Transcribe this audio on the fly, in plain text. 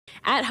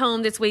at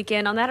home this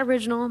weekend on that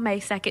original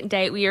May 2nd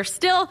date. We are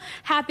still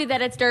happy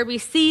that it's Derby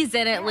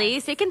season, at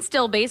least. It can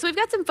still be. So we've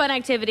got some fun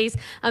activities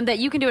that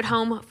you can do at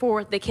home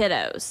for the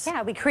kiddos.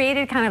 Yeah, we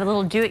created kind of a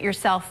little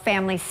do-it-yourself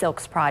family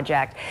silks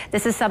project.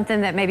 This is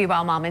something that maybe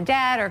while mom and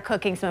dad are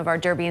cooking some of our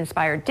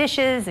Derby-inspired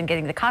dishes and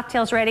getting the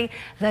cocktails ready,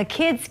 the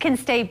kids can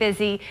stay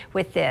busy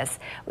with this.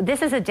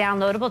 This is a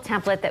downloadable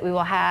template that we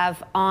will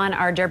have on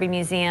our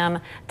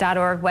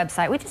derbymuseum.org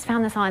website. We just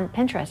found this on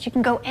Pinterest. You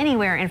can go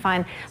anywhere and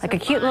find like a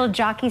cute little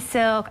jockey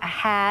silk, a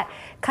hat,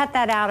 cut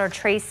that out or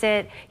trace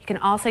it. You can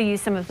also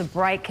use some of the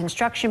bright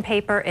construction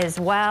paper as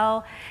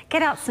well.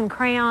 Get out some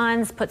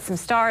crayons, put some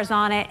stars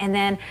on it, and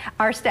then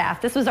our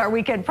staff, this was our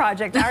weekend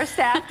project, our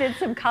staff did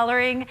some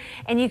coloring,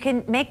 and you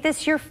can make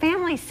this your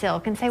family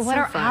silk and say, what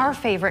are our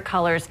favorite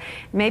colors?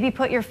 Maybe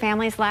put your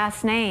family's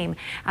last name.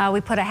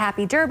 We put a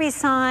Happy Derby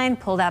sign,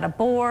 pulled out a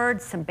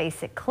board, some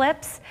basic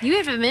clips. You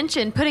even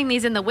mentioned putting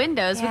these in the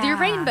windows with your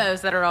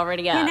rainbows that are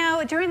already up. You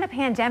know, during the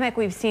pandemic,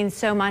 we've seen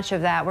so much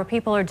of that, where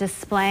people are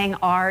displaying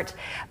art,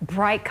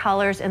 bright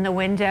colors in the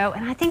window,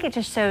 and I think it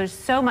just shows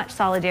so much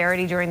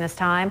solidarity during this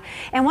time.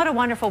 And what a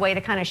wonderful way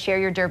to kind of share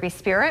your Derby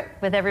spirit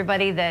with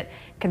everybody that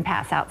can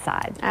pass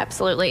outside.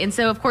 Absolutely. And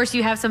so, of course,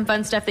 you have some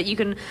fun stuff that you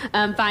can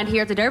find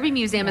here at the Derby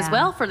Museum as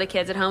well for the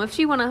kids at home if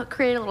you want to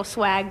create a little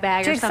swag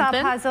bag or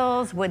something. Jigsaw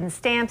puzzles, wooden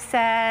stamp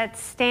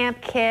sets,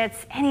 stamp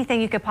kits,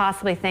 anything you could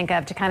possibly think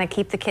of to kind of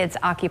keep the kids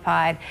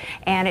occupied.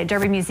 And at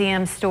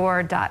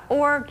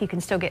derbymuseumstore.org, you can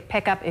still get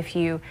pickup if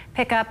you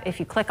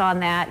click on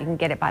that. You can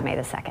get it by May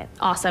the 2nd.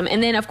 Awesome.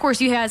 And then, of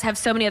course, you guys have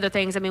so many other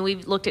things. I mean,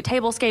 we've looked at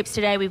tablescapes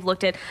today. We've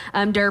looked at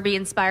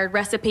Derby-inspired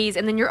recipes.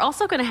 And then you're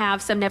also going to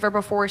have some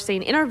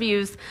never-before-seen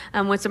interviews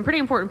with some pretty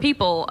important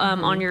people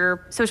on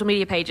your social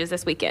media pages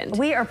this weekend.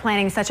 We are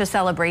planning such a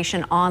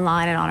celebration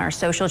online and on our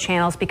social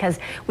channels because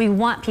we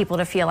want people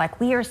to feel like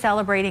we are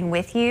celebrating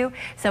with you.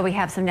 So we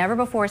have some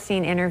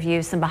never-before-seen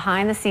interviews, some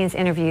behind-the-scenes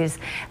interviews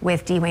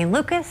with Dwayne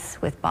Lucas,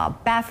 with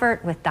Bob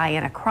Baffert, with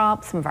Diana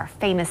Kromp, some of our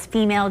famous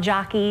female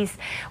jockeys.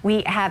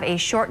 We have a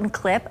shortened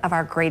clip of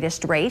our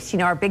greatest race, you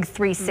know, our big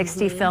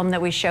 360 film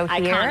that we show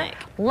here. Iconic.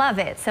 Love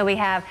it. So we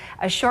have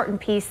a shortened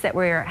piece that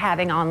we're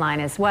having online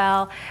as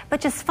well, but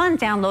just fun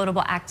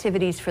downloadable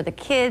activities for the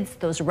kids.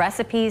 Those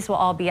recipes will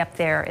all be up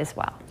there as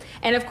well.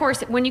 And of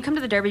course, when you come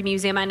to the Derby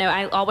Museum, I know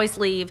I always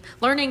leave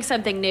learning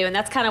something new, and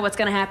that's kind of what's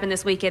going to happen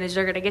this weekend is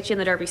they're going to get you in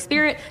the Derby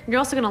spirit, and you're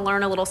also going to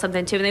learn a little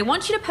something too. And they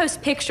want you to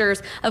post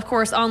pictures, of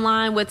course,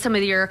 online with some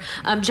of your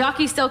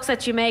jockey silks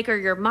that you make or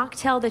your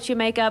mocktail that you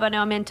make up. I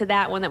know I'm into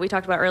that one that we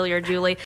talked about earlier, Julie.